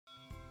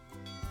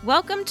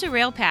Welcome to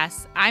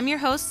RailPass. I'm your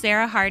host,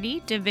 Sarah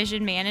Hardy,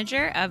 Division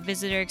Manager of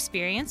Visitor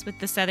Experience with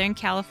the Southern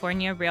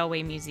California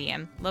Railway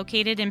Museum,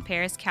 located in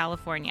Paris,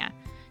 California.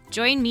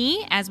 Join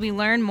me as we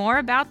learn more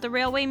about the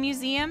Railway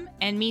Museum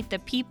and meet the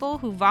people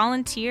who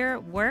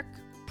volunteer, work,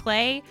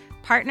 play,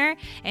 partner,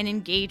 and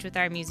engage with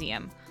our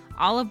museum.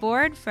 All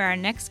aboard for our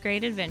next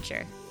great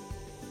adventure.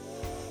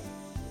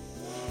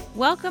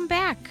 Welcome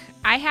back.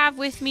 I have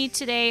with me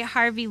today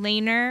Harvey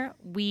Laner.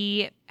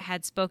 We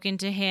had spoken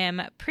to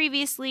him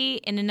previously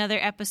in another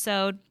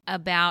episode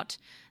about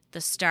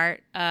the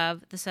start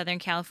of the Southern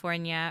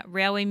California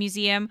Railway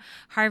Museum.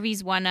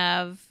 Harvey's one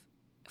of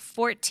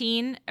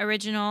 14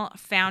 original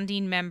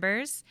founding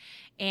members,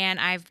 and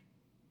I've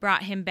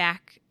brought him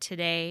back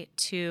today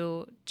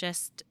to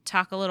just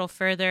talk a little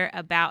further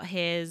about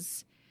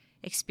his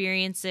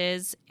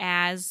experiences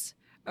as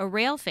a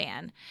rail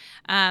fan.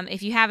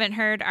 If you haven't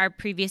heard our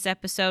previous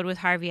episode with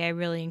Harvey, I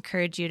really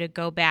encourage you to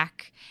go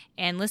back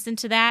and listen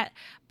to that.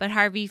 But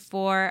Harvey,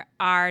 for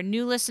our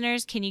new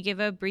listeners, can you give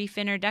a brief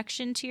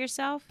introduction to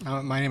yourself?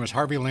 My name is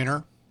Harvey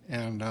Laner,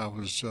 and I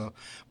was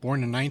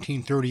born in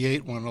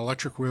 1938 when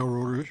electric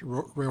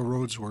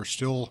railroads were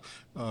still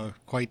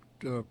quite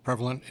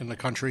prevalent in the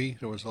country.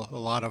 There was a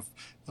lot of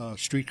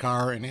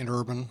streetcar and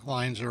interurban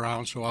lines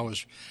around, so I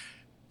was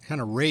kind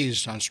of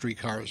raised on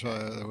streetcars.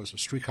 There was a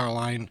streetcar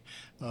line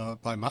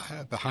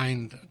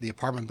behind the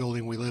apartment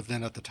building we lived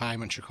in at the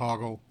time in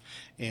Chicago,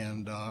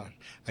 and I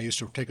used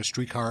to take a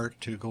streetcar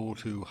to go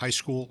to high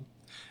school,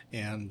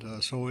 and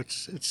so it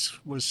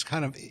was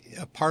kind of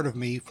a part of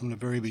me from the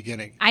very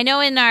beginning. I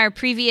know in our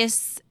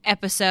previous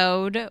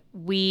episode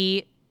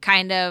we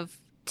kind of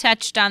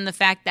touched on the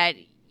fact that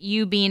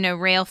you being a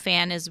rail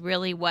fan is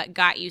really what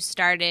got you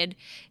started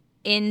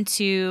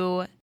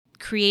into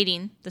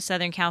creating the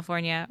Southern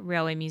California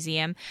Railway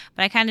Museum,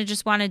 but I kind of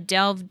just want to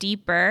delve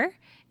deeper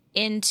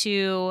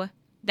into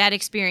that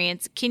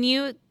experience. Can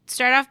you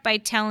start off by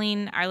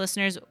telling our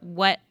listeners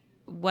what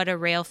a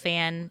rail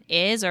fan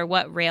is, or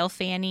what rail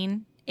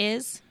fanning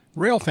is?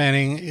 Rail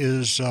fanning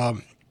is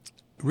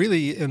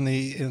really in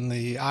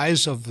the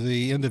eyes of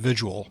the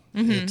individual.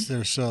 Mm-hmm.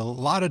 There's a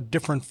lot of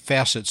different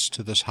facets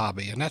to this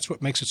hobby, and that's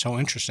what makes it so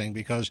interesting,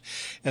 because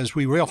as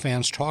we rail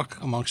fans talk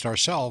amongst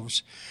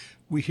ourselves,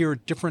 we hear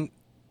different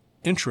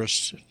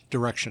interest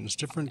directions,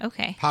 different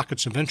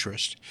pockets of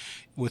interest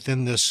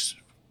within this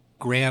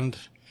grand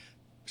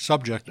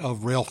subject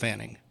of rail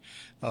fanning.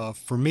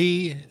 For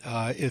me,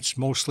 it's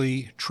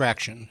mostly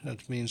traction.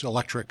 That means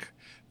electric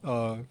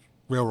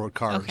railroad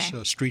cars,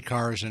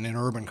 streetcars, and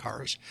interurban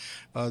cars.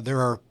 There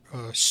are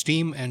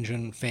steam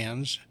engine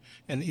fans,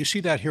 and you see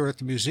that here at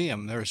the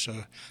museum. There's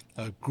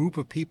a group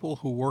of people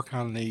who work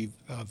on the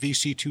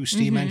VC2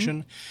 steam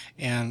engine,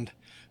 and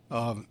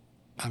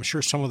I'm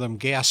sure some of them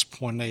gasp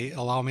when they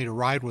allow me to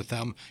ride with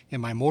them in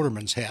my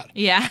motorman's hat.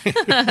 Yeah.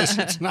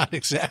 It's not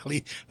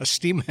exactly a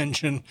steam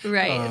engine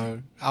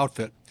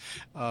outfit.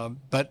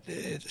 But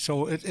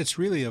it's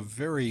really a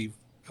very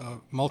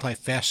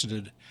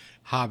multifaceted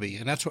hobby.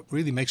 And that's what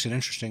really makes it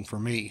interesting for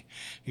me,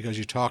 because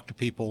you talk to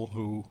people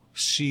who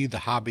see the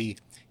hobby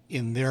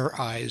in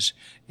their eyes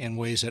in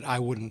ways that I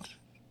wouldn't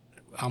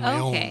on my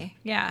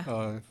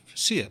own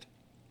see it.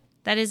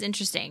 That is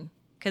interesting.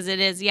 Because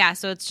it is,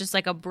 so it's just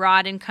like a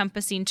broad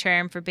encompassing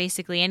term for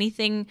basically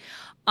anything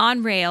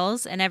on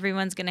rails, and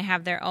everyone's going to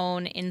have their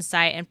own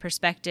insight and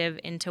perspective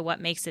into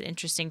what makes it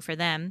interesting for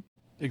them.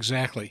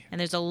 Exactly. And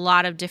there's a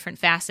lot of different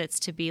facets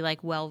to be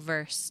like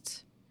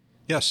well-versed.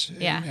 Yes.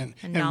 Yeah,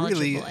 and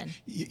knowledgeable. Really,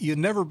 you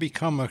never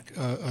become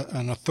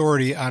an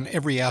authority on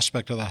every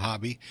aspect of the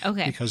hobby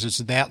because it's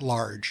that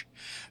large.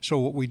 So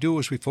what we do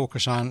is we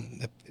focus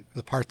on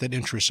the part that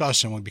interests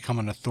us, and we become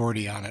an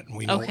authority on it. And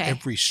we know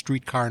every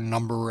streetcar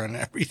number and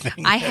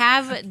everything.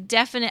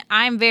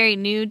 I'm very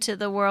new to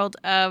the world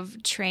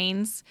of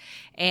trains,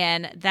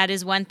 and that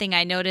is one thing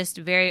I noticed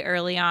very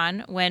early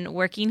on when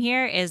working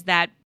here, is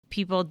that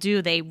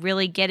they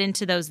really get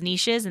into those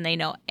niches, and they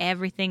know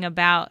everything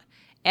about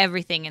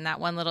everything in that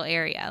one little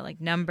area, like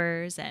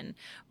numbers and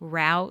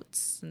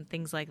routes and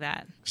things like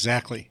that.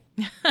 Exactly.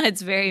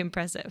 It's very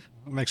impressive.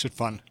 It makes it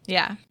fun.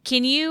 Yeah.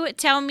 Can you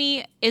tell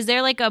me, is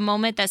there like a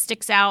moment that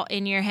sticks out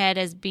in your head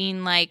as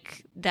being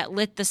like that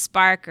lit the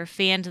spark or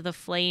fanned the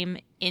flame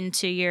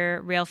into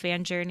your rail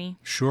fan journey?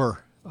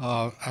 Sure.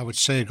 I would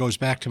say it goes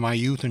back to my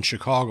youth in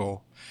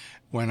Chicago,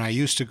 when I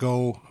used to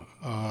go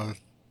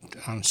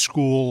on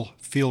school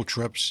field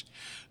trips,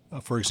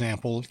 for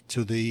example,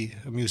 to the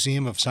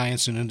Museum of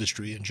Science and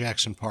Industry in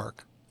Jackson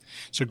Park.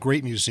 It's a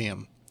great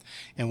museum.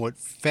 And what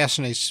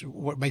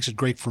makes it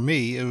great for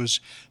me, it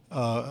was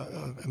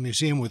a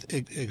museum with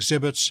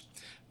exhibits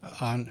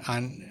on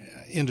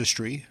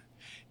industry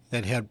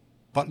that had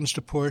buttons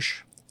to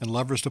push and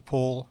levers to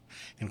pull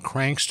and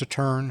cranks to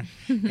turn.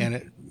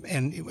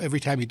 and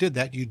every time you did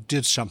that, you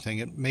did something.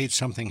 It made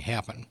something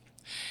happen.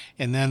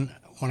 And then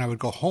when I would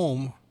go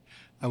home,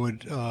 I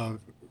would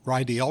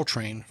ride the L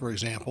train, for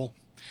example,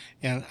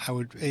 and I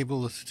would be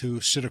able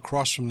to sit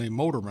across from the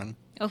motorman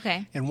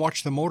and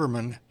watch the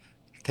motorman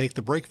take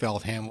the brake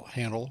valve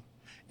handle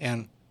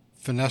and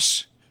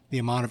finesse the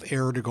amount of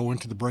air to go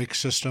into the brake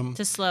system.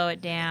 To slow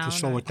it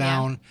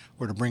down.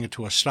 Or to bring it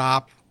to a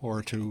stop,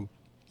 or to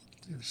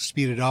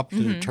speed it up,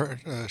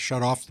 to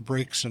shut off the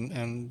brakes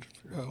and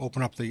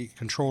open up the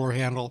controller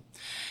handle.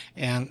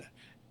 And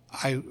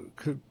I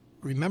could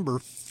remember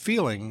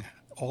feeling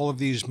all of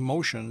these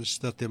motions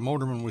that the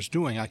motorman was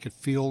doing. I could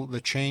feel the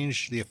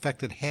change, the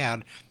effect it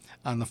had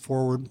on the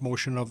forward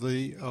motion of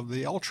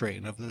the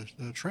L-train, of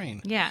the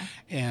train. Yeah.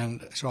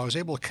 And so I was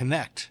able to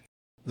connect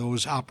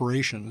those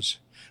operations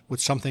with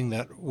something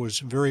that was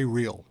very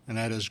real, and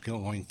that is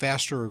going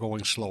faster or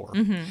going slower.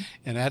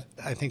 And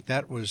I think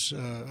that was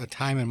a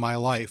time in my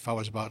life. I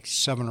was about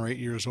 7 or 8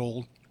 years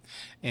old,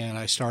 and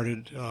I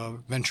started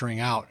venturing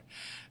out.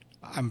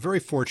 I'm very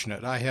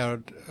fortunate. I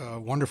had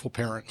wonderful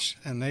parents,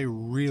 and they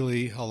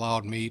really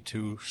allowed me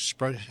to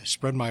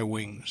spread my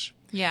wings.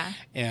 Yeah.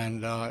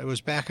 And it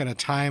was back in a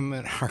time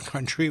in our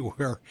country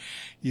where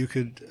you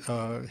could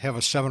have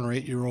a 7 or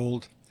 8 year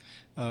old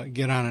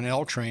get on an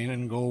L train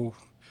and go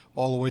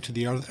all the way to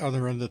the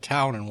other end of the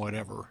town and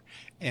whatever.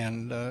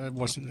 And there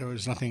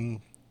was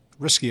nothing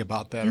risky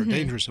about that or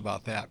dangerous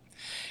about that.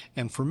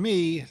 And for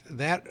me,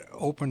 that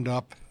opened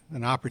up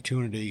an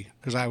opportunity,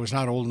 because I was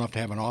not old enough to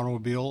have an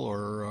automobile,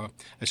 or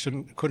I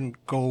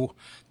couldn't go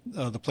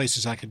the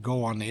places I could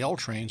go on the L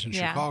trains in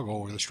Chicago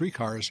or the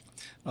streetcars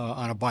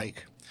on a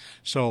bike.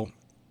 So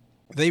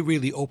they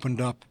really opened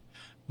up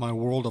my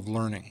world of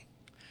learning.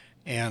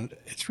 And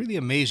it's really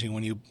amazing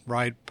when you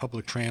ride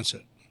public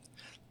transit,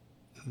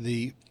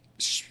 the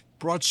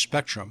broad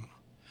spectrum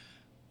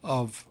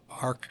of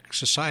our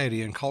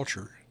society and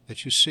culture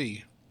that you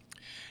see.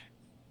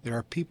 There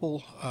are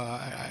people,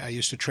 I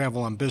used to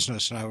travel on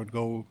business, and I would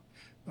go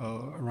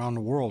around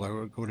the world. I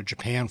would go to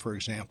Japan, for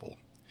example,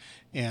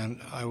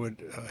 and I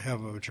would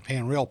have a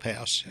Japan rail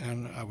pass,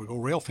 and I would go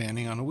rail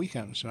fanning on the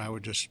weekends, and I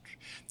would just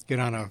get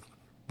on a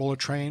bullet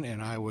train,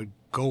 and I would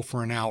go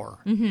for an hour.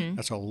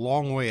 That's a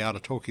long way out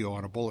of Tokyo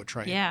on a bullet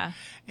train. Yeah.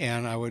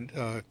 And I would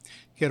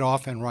get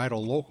off and ride a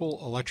local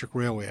electric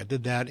railway. I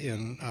did that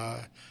in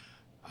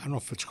I don't know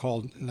if it's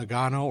called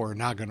Nagano or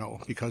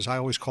Nagano, because I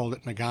always called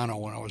it Nagano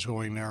when I was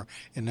going there.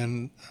 And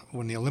then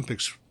when the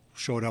Olympics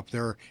showed up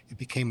there, it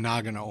became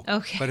Nagano.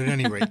 Okay. But at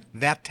any rate,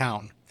 that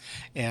town.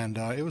 And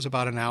it was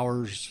about an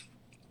hour's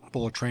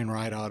bullet train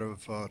ride out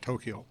of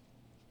Tokyo.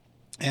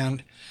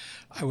 And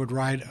I would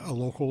ride the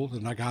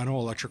Nagano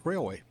Electric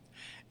Railway.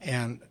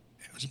 And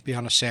it would be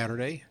on a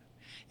Saturday,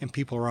 and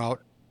people are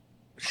out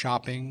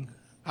shopping,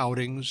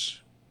 outings,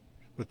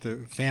 with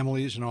the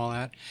families and all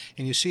that,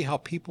 and you see how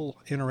people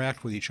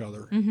interact with each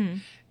other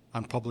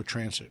on public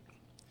transit.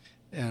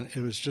 And it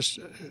was just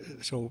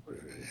so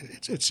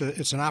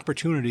it's an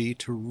opportunity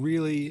to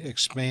really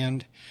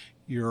expand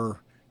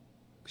your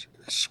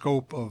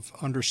scope of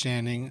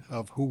understanding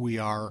of who we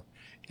are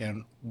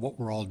and what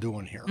we're all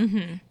doing here.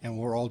 And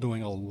we're all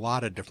doing a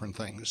lot of different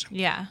things.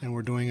 Yeah. And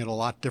we're doing it a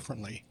lot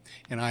differently.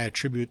 And I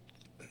attribute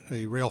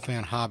the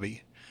railfan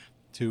hobby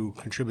to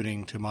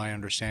contributing to my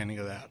understanding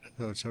of that.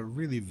 So it's a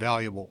really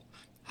valuable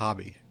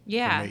hobby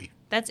for me.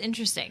 That's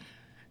interesting.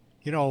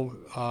 You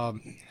know,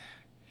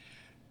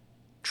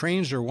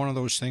 trains are one of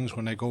those things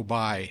when they go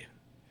by,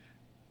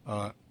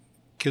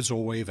 kids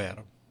will wave at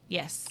them.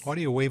 Yes. Why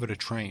do you wave at a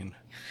train?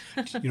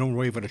 You don't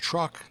wave at a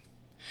truck.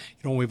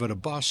 You don't wave at a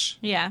bus.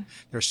 Yeah.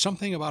 There's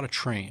something about a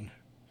train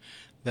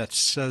that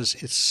says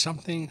it's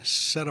something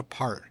set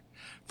apart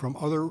from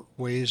other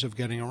ways of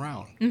getting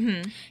around.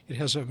 It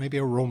has maybe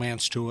a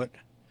romance to it,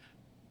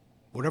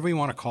 whatever you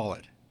want to call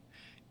it.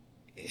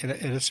 And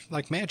it's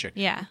like magic.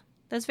 Yeah,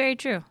 that's very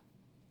true.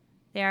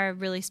 They are a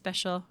really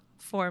special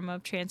form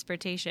of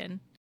transportation.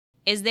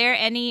 Is there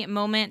any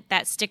moment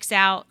that sticks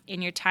out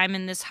in your time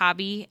in this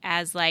hobby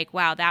as like,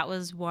 wow, that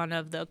was one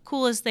of the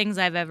coolest things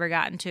I've ever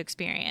gotten to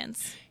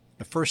experience?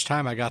 The first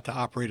time I got to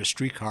operate a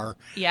streetcar.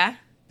 Yeah.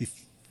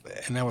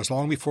 And that was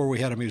long before we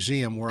had a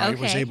museum where I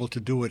was able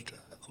to do it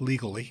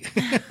legally.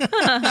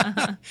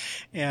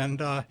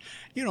 And,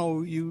 you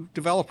know, you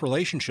develop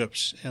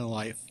relationships in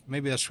life.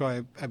 Maybe that's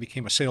why I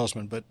became a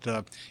salesman, but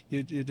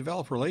you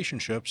develop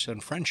relationships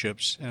and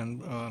friendships.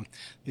 And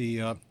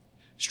the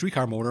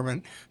streetcar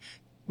motorman,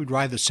 we'd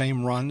ride the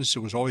same runs. It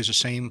was always the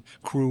same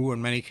crew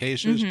in many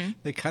cases.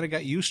 They kind of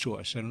got used to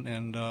us.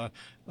 And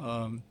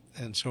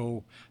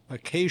so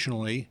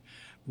occasionally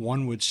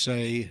one would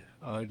say,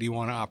 do you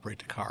want to operate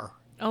the car?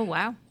 Oh,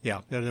 wow.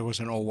 Yeah, there was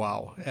an oh,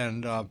 wow.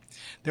 And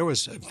there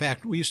was, in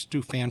fact, we used to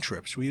do fan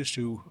trips. We used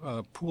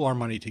to pool our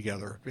money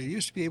together. We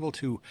used to be able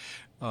to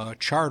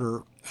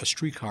charter a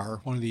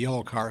streetcar, one of the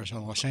yellow cars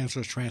on Los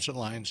Angeles Transit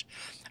lines.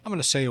 I'm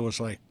going to say it was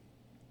like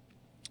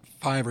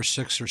 $5 or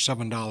 $6 or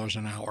 $7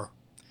 an hour.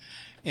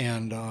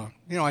 And,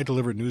 you know, I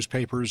delivered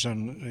newspapers,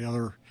 and the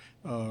other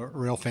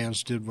rail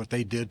fans did what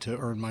they did to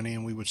earn money,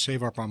 and we would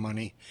save up our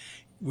money.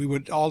 We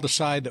would all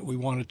decide that we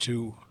wanted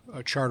to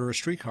charter a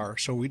streetcar,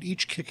 so we'd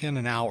each kick in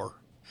an hour.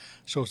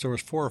 So if there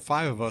was 4 or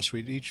 5 of us,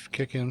 we'd each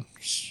kick in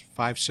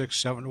 5, 6,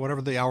 7,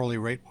 whatever the hourly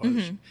rate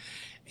was.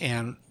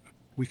 And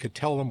we could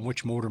tell them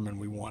which motorman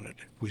we wanted.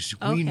 We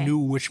Okay. knew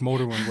which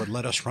motorman would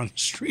let us run the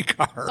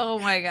streetcar. Oh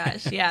my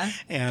gosh, yeah.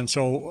 And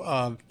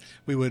so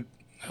we would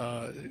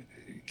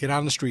get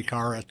on the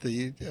streetcar at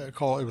the it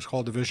was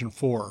called Division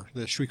 4,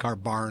 the streetcar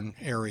barn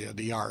area,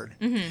 the yard.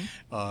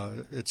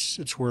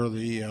 It's where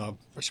the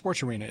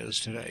sports arena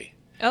is today.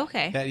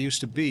 Okay. That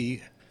used to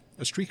be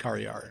a streetcar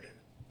yard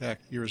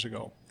back years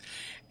ago.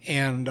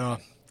 And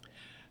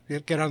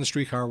we'd get on the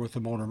streetcar with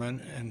the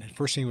motorman, and the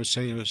first thing he would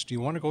say was, "Do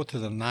you want to go to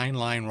the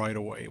 9-line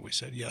right-of-way?" We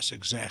said, "Yes,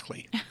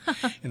 exactly."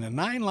 And the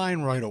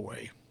 9-line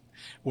right-of-way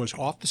was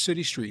off the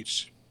city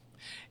streets,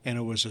 and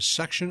it was a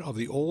section of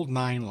the old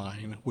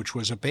 9-line which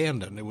was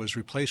abandoned. It was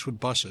replaced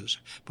with buses,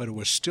 but it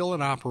was still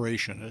in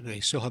operation. They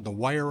still had the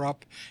wire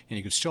up, and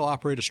you could still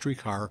operate a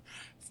streetcar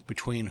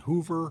between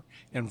Hoover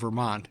and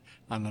Vermont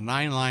on the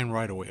 9-line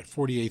right-of-way at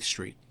 48th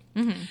Street.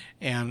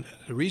 And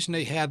the reason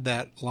they had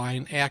that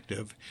line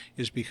active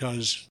is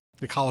because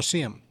the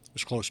Coliseum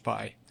was close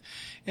by.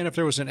 And if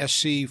there was an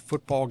SC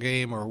football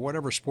game or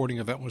whatever sporting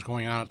event was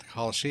going on at the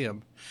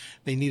Coliseum,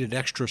 they needed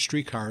extra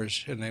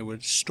streetcars, and they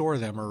would store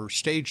them or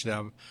stage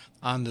them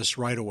on this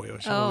right-of-way. It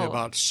was only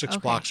about 6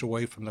 blocks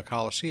away from the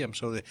Coliseum.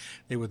 So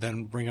they would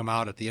then bring them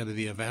out at the end of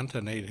the event,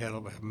 and they had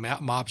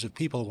mobs of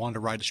people who wanted to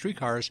ride the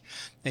streetcars.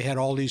 They had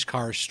all these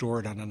cars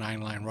stored on the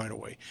 9-line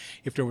right-of-way.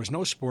 If there was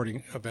no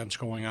sporting events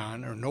going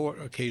on or no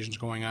occasions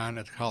going on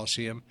at the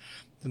Coliseum,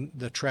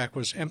 the track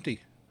was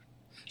empty.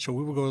 So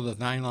we would go to the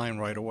 9-line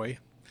right-of-way.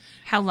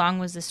 How long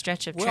was the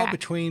stretch of track? Well,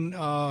 between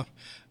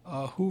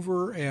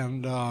Hoover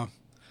and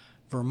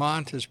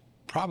Vermont is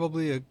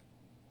probably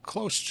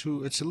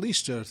it's at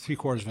least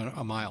 3/4 of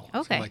a mile,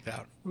 something like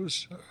that. It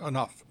was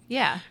enough.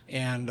 Yeah.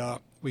 And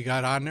we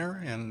got on there,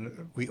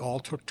 and we all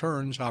took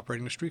turns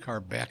operating the streetcar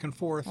back and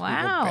forth.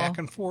 Wow. We go back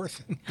and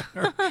forth.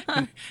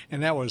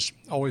 And that was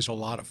always a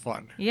lot of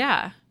fun.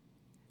 Yeah.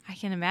 I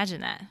can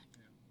imagine that.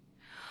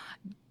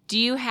 Do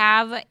you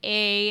have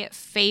a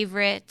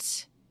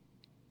favorite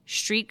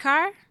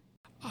streetcar?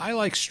 I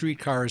like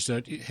streetcars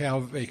that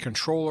have a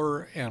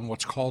controller and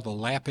what's called a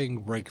lapping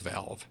brake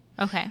valve.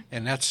 Okay.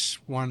 And that's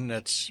one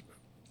that's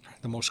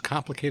the most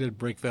complicated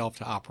brake valve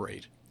to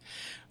operate.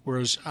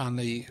 Whereas on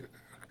the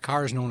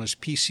cars known as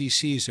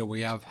PCCs that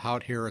we have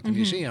out here at the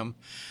museum,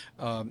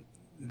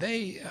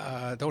 they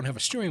don't have a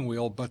steering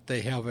wheel, but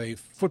they have a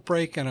foot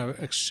brake and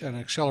an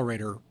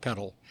accelerator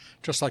pedal,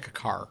 just like a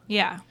car.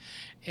 Yeah.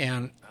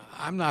 And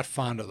I'm not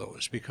fond of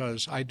those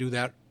because I do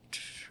that.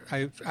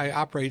 I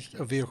operate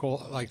a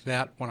vehicle like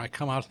that when I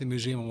come out to the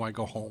museum and when I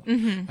go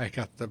home. I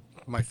got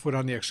my foot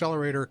on the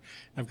accelerator,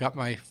 I've got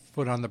my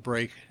foot on the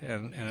brake,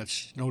 and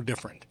it's no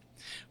different.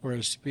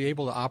 Whereas to be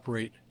able to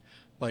operate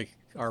like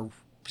our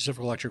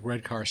Pacific Electric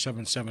Red Car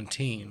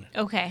 717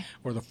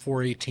 or the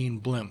 418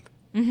 blimp,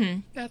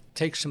 that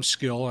takes some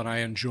skill, and I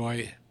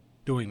enjoy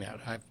doing that.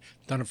 I've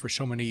done it for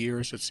so many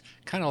years. It's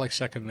kind of like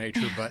second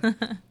nature, but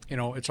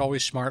it's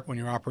always smart when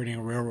you're operating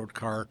a railroad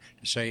car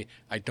to say,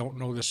 I don't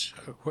know this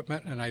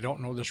equipment and I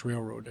don't know this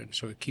railroad, and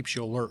so it keeps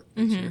you alert.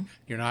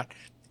 You're not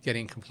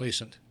getting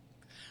complacent.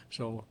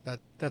 So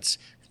that's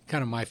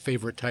kind of my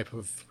favorite type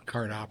of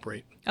car to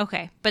operate.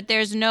 Okay, but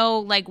there's no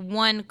like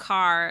one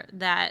car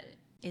that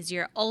is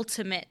your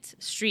ultimate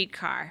street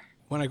car.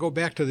 When I go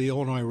back to the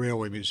Illinois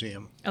Railway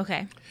Museum,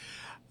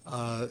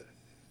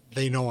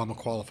 they know I'm a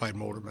qualified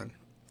motorman,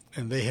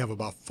 and they have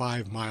about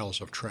 5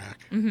 miles of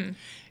track.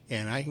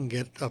 And I can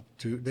get up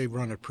to, they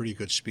run at pretty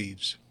good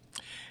speeds.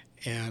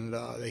 And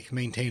they can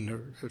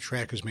maintain, the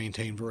track is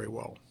maintained very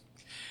well.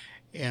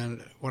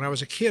 And when I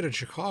was a kid in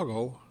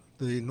Chicago,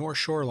 the North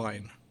Shore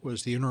line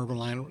was the interurban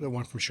line that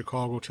went from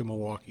Chicago to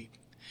Milwaukee.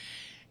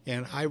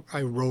 And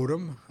I rode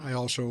them. I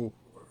also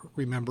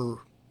remember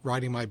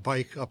riding my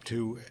bike up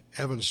to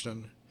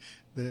Evanston,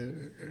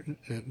 the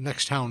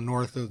next town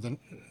north of the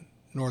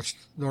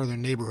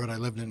northern neighborhood I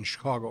lived in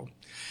Chicago,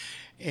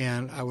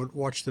 and I would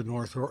watch the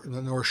North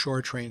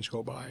Shore trains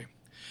go by.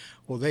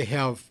 Well, they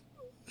have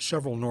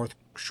several North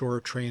Shore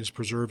trains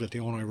preserved at the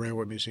Illinois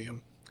Railway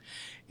Museum,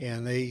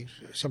 and they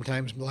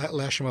sometimes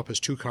lash them up as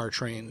 2-car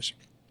trains,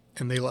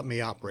 and they let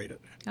me operate it.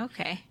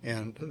 Okay.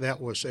 And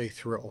that was a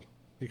thrill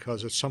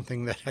because it's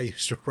something that I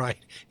used to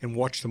ride and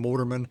watch the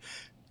motorman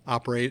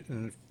operate,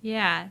 and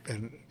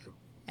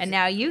And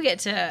now you get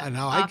to and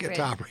now I get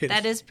to operate.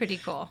 That is pretty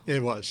cool.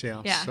 It was,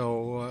 yeah.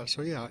 So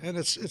yeah, and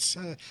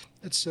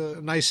it's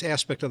a nice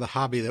aspect of the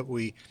hobby that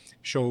we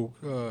show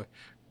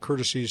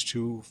courtesies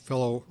to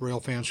fellow rail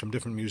fans from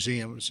different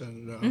museums.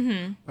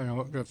 And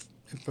if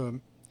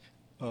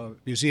a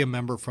museum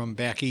member from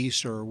back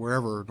east or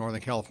wherever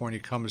Northern California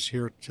comes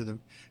here to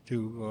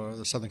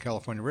the Southern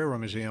California Railroad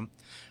Museum,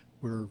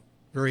 we're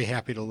very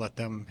happy to let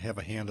them have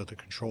a hand at the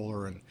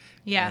controller and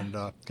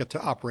get to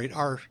operate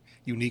our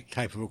unique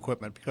type of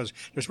equipment, because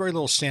there's very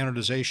little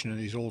standardization in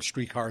these old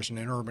streetcars and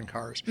interurban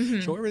cars.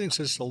 So everything's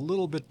just a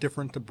little bit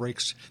different. The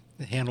brakes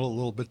handle a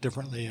little bit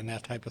differently and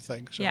that type of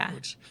thing. So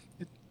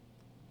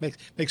it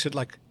makes it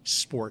like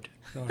sport,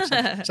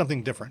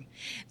 something different.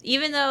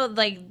 Even though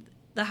like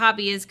the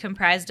hobby is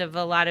comprised of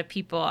a lot of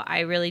people, I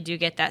really do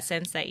get that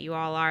sense that you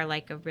all are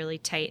like a really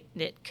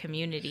tight-knit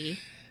community.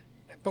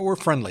 But we're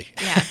friendly.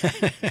 Yeah.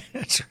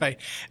 That's right.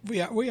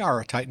 We are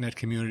a tight-knit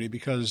community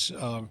because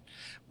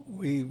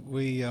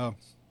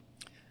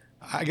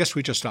I guess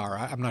we just are.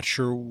 I'm not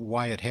sure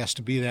why it has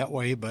to be that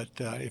way, but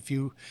if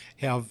you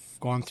have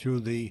gone through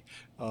the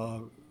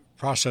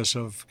process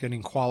of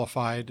getting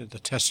qualified, the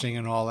testing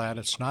and all that,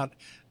 it's not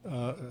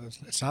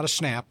a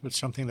snap. It's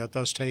something that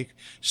does take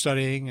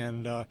studying,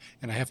 and I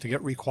have to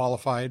get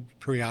requalified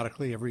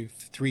periodically every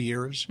 3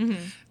 years.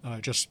 Mm-hmm.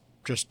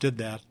 Just did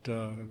that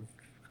a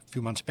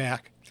few months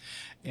back,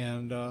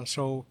 and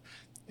so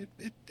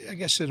I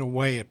guess in a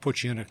way it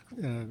puts you in a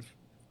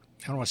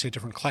I don't want to say a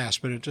different class,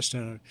 but it just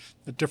in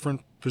a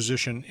different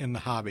position in the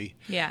hobby.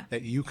 Yeah.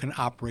 That you can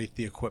operate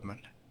the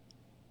equipment,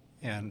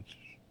 and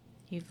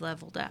you've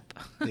leveled up.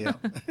 Yeah,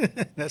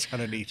 that's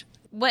kind of neat.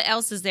 What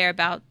else is there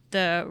about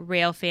the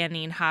rail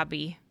fanning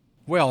hobby?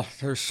 Well,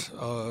 there's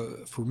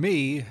for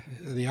me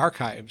the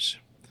archives.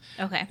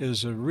 Okay.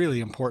 Is a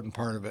really important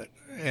part of it,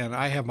 and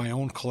I have my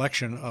own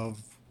collection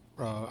of.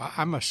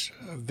 I'm a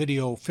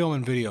film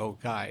and video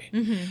guy.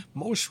 Mm-hmm.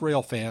 Most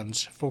rail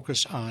fans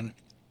focus on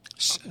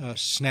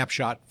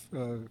snapshot,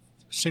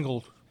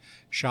 single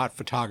shot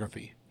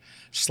photography,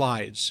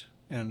 slides,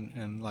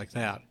 and like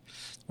that,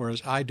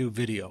 whereas I do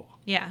video.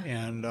 Yeah.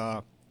 And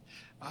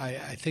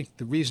I think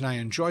the reason I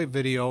enjoy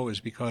video is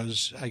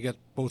because I get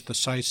both the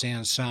sights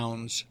and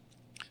sounds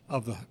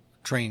of the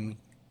train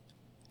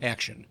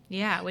action.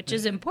 Yeah, which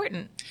is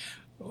important.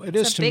 It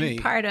is to me. It's a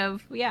big part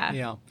of, yeah.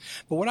 Yeah.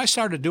 But what I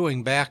started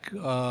doing back,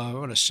 I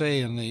want to say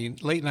in the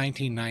late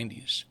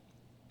 1990s,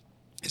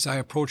 is I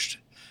approached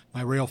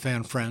my rail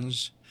fan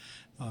friends.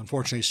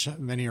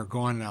 Unfortunately, many are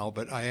gone now,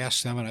 but I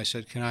asked them and I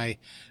said, can I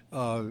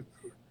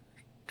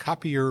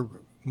copy your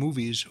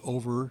movies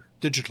over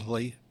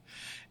digitally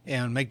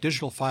and make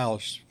digital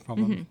files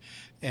from them?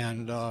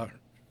 And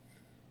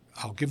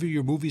I'll give you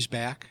your movies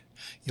back.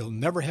 You'll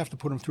never have to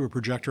put them through a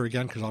projector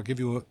again because I'll give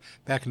you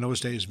back in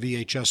those days,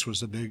 VHS was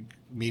the big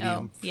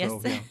medium. Oh, yes.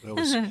 So, yeah, it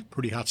was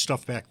pretty hot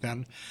stuff back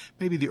then.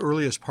 Maybe the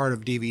earliest part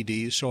of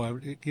DVDs. So I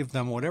would give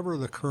them whatever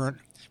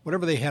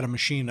they had a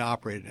machine to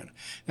operate in. And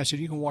I said,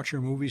 you can watch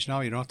your movies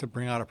now. You don't have to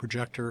bring out a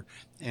projector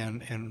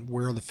and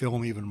wear the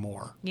film even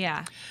more.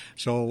 Yeah.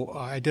 So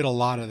I did a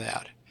lot of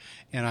that.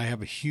 And I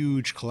have a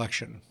huge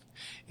collection.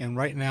 And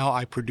right now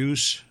I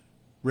produce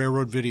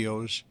railroad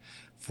videos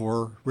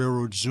for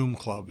railroad Zoom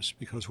clubs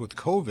because with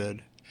COVID,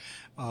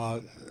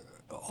 a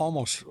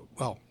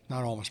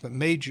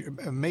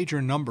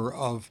major number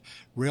of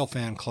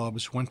railfan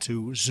clubs went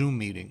to Zoom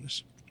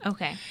meetings.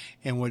 Okay.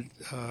 And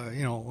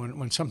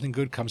when something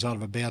good comes out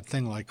of a bad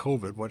thing like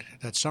COVID, what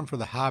that's done for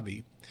the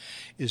hobby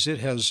is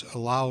it has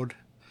allowed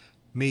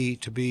me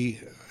to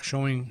be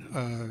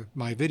showing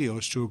my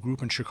videos to a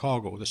group in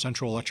Chicago, the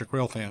Central Electric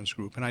Rail Fans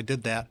group, and I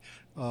did that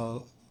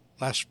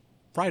last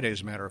Friday,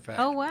 as a matter of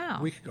fact. Oh, wow.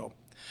 A week ago.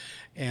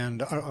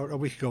 And a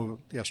week ago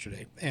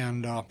yesterday.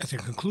 And at the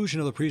conclusion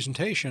of the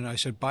presentation, I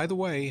said, by the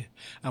way,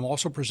 I'm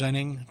also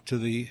presenting to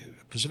the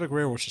Pacific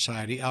Railroad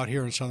Society out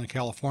here in Southern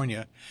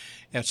California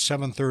at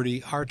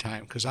 7:30 our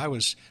time,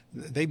 because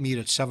they meet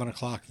at 7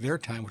 o'clock their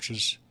time, which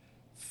is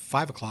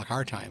 5 o'clock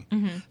our time.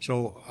 Mm-hmm.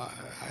 So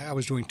I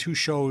was doing 2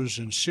 shows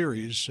in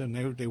series, and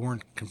they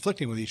weren't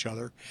conflicting with each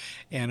other,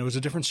 and it was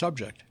a different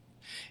subject.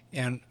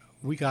 And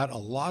we got a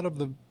lot of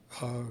the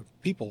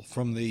people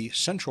from the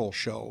Central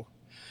show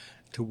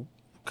to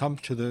come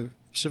to the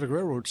Pacific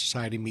Railroad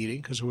Society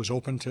meeting because it was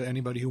open to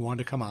anybody who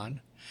wanted to come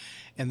on,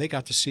 and they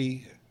got to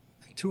see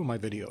 2 of my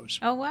videos.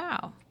 Oh,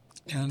 wow.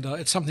 And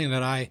it's something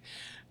that I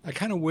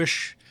kind of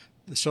wish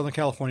the Southern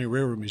California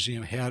Railroad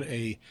Museum had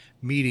a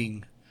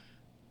meeting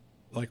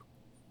like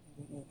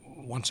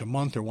once a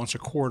month or once a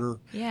quarter,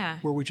 yeah,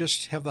 where we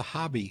just have the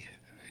hobby,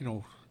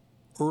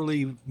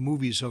 early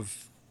movies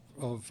of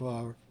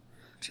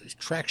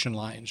traction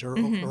lines or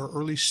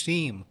early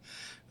steam.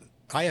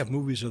 I have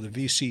movies of the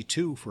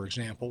VC2, for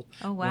example,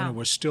 oh, wow, when it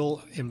was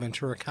still in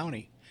Ventura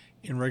County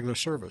in regular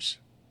service.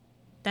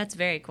 That's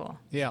very cool.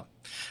 Yeah.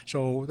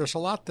 So there's a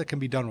lot that can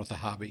be done with the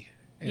hobby.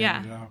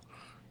 And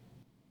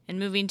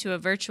moving to a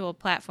virtual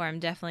platform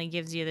definitely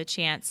gives you the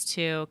chance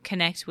to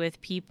connect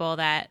with people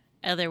that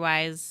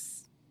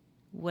otherwise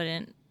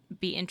wouldn't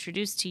be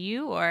introduced to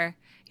you or,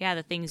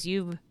 the things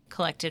you've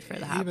collected for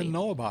the hobby. Even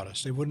know about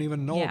us. They wouldn't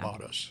even know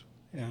about us.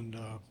 And,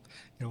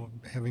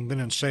 having been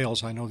in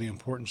sales, I know the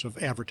importance of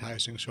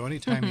advertising. So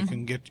anytime you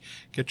can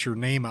get your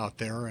name out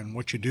there and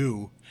what you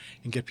do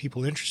and get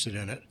people interested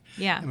in it.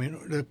 Yeah. I mean,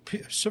 the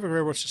Pacific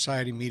Railroad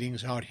Society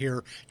meetings out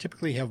here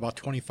typically have about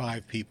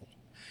 25 people.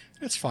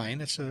 It's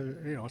fine. It's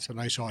a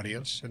nice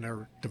audience, and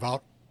they're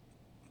devout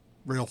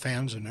rail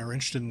fans, and they're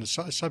interested in the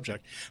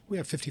subject. We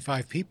have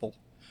 55 people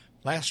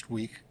last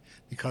week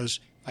because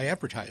I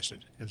advertised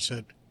it and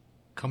said,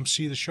 come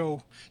see the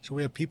show. So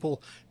we have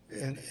people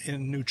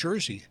in New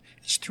Jersey.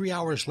 It's 3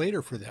 hours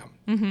later for them.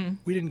 Mm-hmm.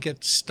 We didn't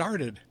get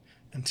started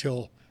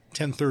until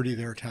 10:30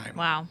 their time.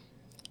 Wow.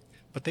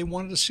 But they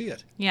wanted to see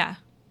it. Yeah.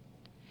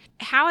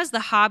 how has the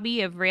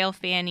hobby of rail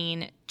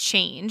fanning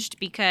changed?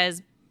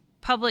 Because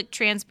public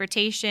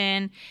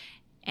transportation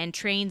and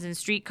trains and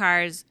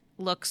streetcars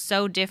look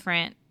so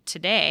different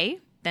today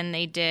than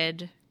they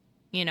did,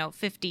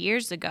 50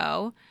 years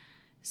ago.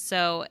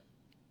 So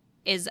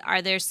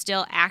are there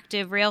still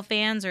active rail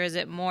fans, or is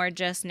it more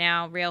just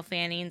now rail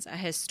fanning's a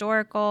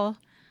historical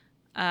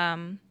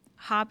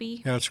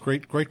hobby? Yeah, it's a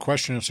great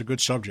question. It's a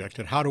good subject.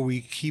 And how do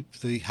we keep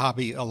the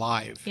hobby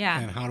alive? Yeah.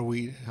 And how do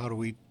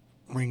we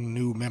bring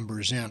new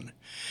members in?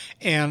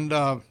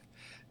 And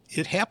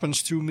it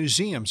happens through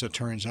museums, it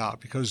turns out,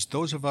 because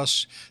those of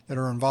us that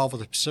are involved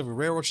with the Pacific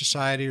Railroad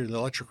Society or the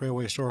Electric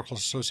Railway Historical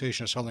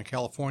Association of Southern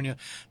California,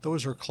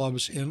 those are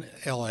clubs in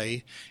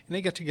L.A., and they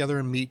get together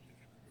and meet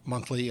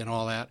monthly and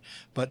all that.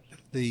 But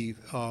the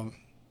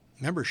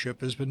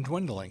membership has been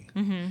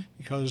dwindling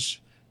because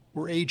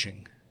we're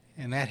aging,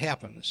 and that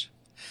happens.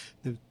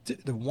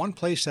 The one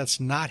place that's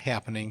not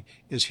happening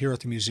is here at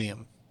the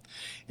museum.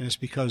 And it's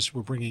because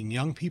we're bringing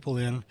young people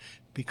in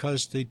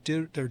because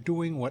they're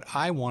doing what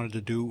I wanted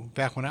to do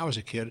back when I was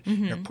a kid.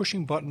 They're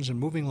pushing buttons and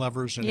moving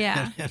levers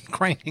and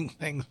cranking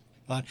things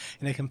on.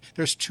 And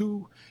there's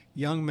 2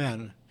 young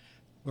men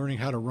learning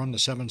how to run the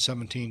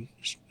 717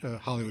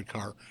 Hollywood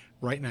car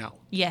right now.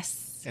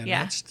 Yes. And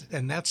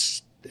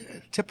that's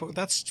typical.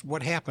 That's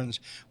what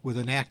happens with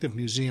an active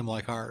museum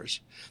like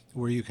ours,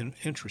 where you can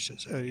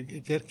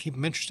keep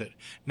them interested.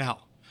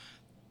 Now,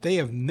 they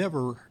have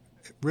never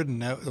ridden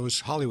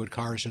those Hollywood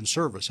cars in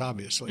service,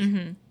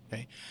 obviously.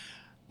 Okay,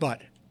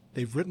 but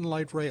they've ridden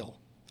light rail,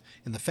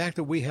 and the fact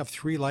that we have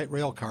 3 light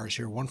rail cars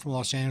here, 1 from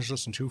Los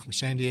Angeles and 2 from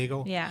San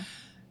Diego. Yeah,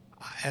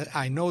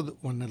 I know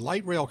that when the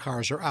light rail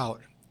cars are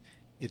out,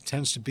 it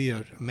tends to be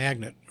a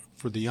magnet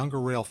for the younger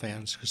rail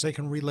fans because they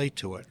can relate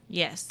to it.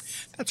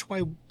 Yes, that's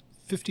why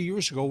 50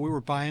 years ago we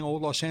were buying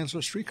old Los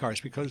Angeles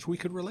streetcars, because we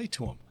could relate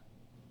to them.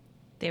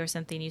 They were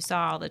something you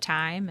saw all the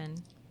time,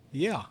 and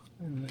yeah.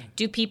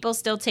 Do people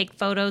still take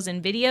photos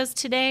and videos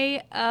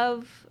today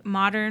of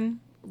modern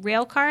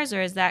rail cars,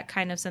 or is that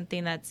kind of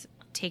something that's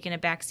taken a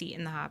backseat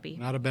in the hobby?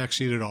 Not a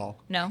backseat at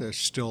all. No? There's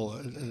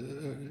still,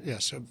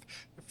 yes,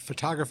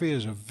 photography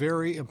is a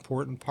very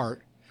important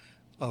part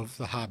of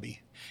the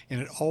hobby, and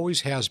it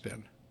always has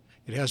been.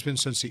 It has been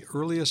since the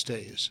earliest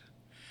days.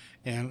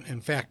 And,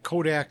 in fact,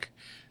 Kodak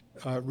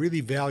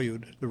really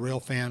valued the rail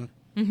fan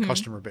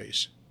customer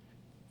base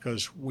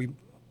because we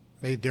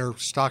made their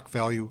stock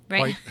value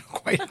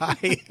quite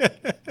high.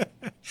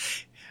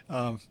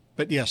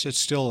 But yes, it's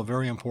still a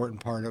very important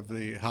part of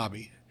the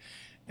hobby,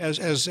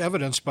 as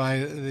evidenced by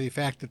the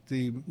fact that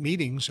the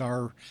meetings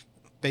are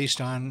based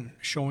on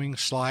showing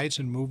slides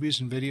and movies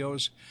and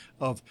videos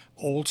of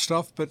old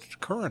stuff, but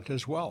current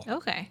as well.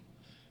 Okay.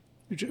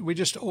 We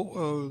just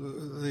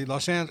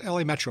the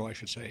LA Metro, I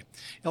should say.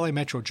 LA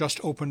Metro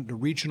just opened the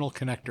regional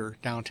connector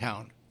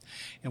downtown.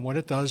 And what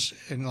it does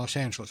in Los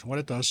Angeles,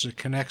 is it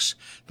connects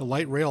the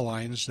light rail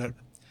lines that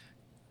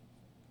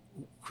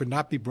could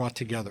not be brought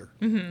together.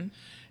 And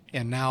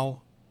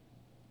now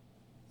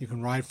you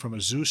can ride from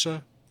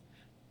Azusa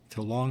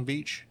to Long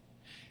Beach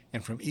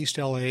and from East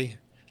LA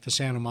to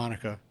Santa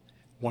Monica,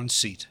 1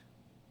 seat.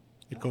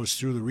 It goes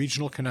through the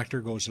regional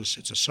connector,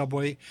 it's a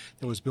subway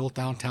that was built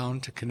downtown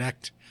to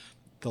connect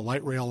the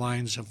light rail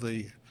lines of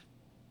the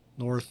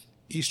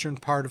northeastern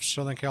part of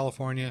Southern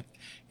California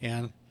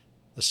and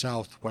the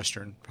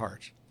southwestern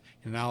part.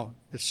 And now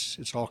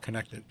it's all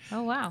connected.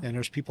 Oh, wow. And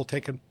there's people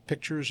taking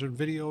pictures and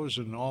videos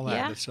and all that.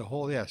 Yeah. It's a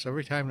whole, yes,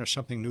 every time there's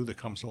something new that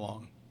comes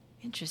along.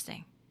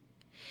 Interesting.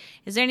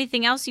 Is there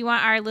anything else you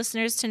want our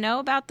listeners to know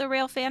about the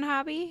rail fan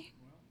hobby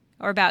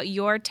or about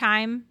your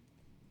time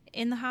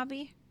in the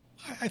hobby?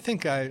 I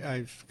think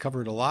I've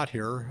covered a lot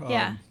here.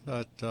 Yeah.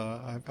 But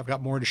I've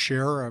got more to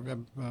share. I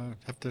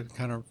have to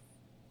kind of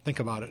think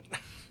about it.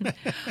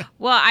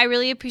 Well, I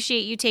really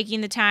appreciate you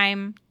taking the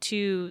time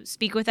to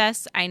speak with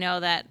us. I know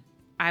that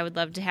I would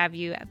love to have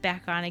you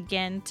back on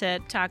again to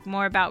talk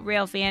more about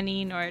rail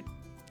fanning or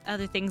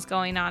other things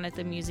going on at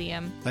the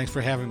museum. Thanks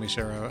for having me,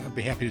 Sarah. I'd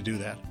be happy to do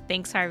that.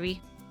 Thanks,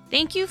 Harvey.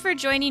 Thank you for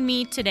joining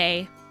me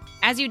today.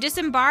 As you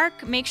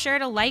disembark, make sure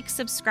to like,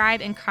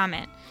 subscribe, and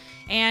comment.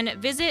 And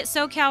visit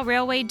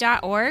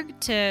SoCalRailway.org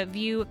to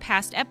view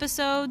past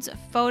episodes,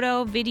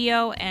 photo,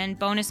 video, and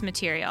bonus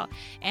material.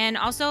 And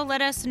also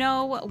let us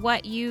know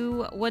what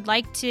you would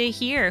like to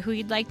hear, who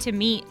you'd like to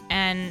meet,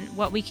 and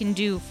what we can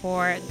do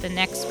for the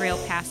next Rail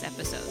Pass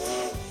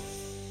episodes.